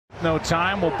No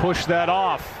time. We'll push that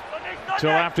off till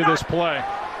after this play.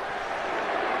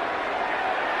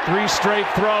 3 straight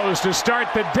throws to start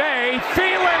the day.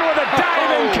 Thielen with a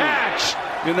diving catch.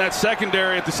 In that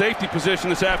secondary at the safety position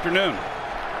this afternoon.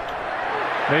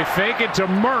 They fake it to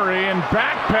Murray, and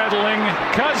backpedaling,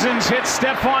 Cousins hits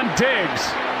Stephon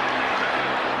Diggs,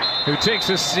 who takes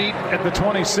a seat at the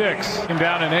 26. And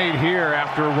down an 8 here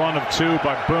after a run of 2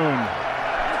 by Boone.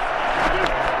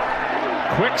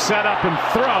 Quick setup and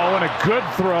throw, and a good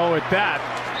throw at that.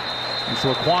 It's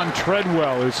Laquan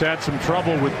Treadwell, who's had some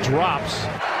trouble with drops.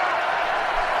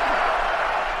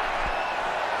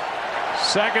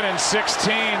 2nd and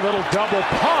 16, little double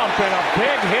pump, and a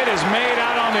big hit is made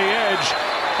out on the edge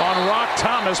on Rock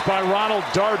Thomas by Ronald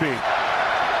Darby.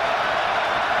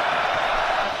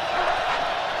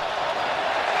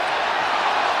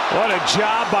 What a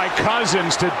job by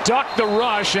Cousins to duck the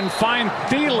rush and find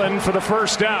Thielen for the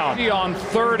first down. On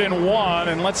 3rd and 1,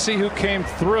 and let's see who came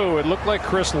through. It looked like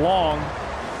Chris Long.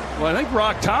 Well, I think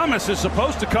Rock Thomas is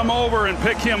supposed to come over and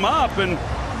pick him up, and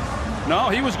no,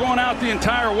 he was going out the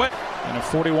entire way. And a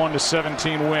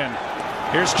 41-17 win.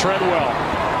 Here's Treadwell.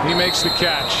 He makes the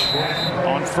catch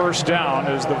on 1st down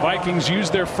as the Vikings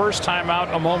used their first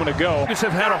timeout a moment ago. Just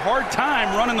have had a hard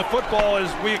time running the football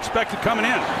as we expected coming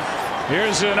in.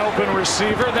 Here's an open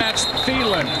receiver. That's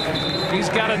Thielen. He's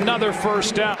got another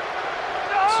 1st down.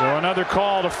 So another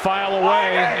call to file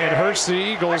away. It hurts the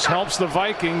Eagles, helps the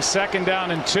Vikings. 2nd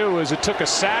down and 2 as it took a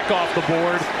sack off the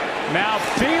board. Now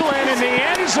Thielen in the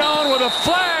end zone with a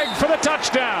flag for the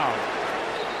touchdown.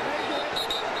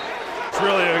 It's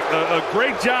really a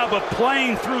great job of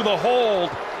playing through the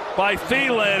hold by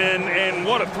Thielen, and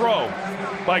what a throw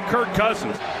by Kirk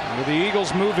Cousins. With the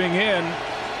Eagles moving in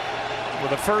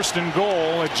with a 1st and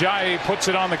goal, Ajayi puts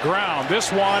it on the ground.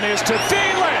 This one is to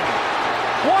Thielen.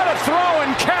 What a throw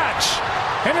and catch.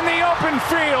 And in the open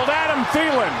field, Adam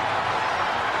Thielen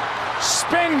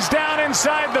spins down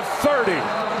inside the 30.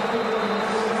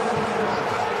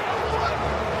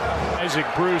 Isaac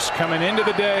Bruce coming into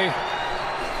the day.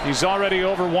 He's already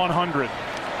over 100.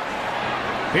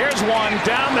 Here's one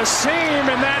down the seam,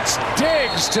 and that's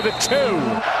Diggs to the 2.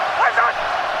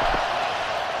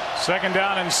 2nd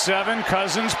down and 7.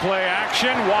 Cousins play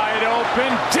action, wide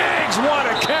open. Diggs, what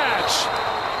a catch!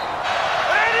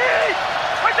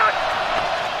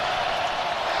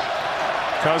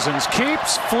 Cousins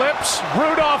keeps, flips,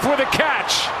 Rudolph with a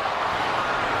catch,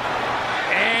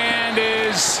 and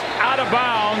is out of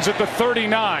bounds at the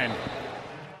 39.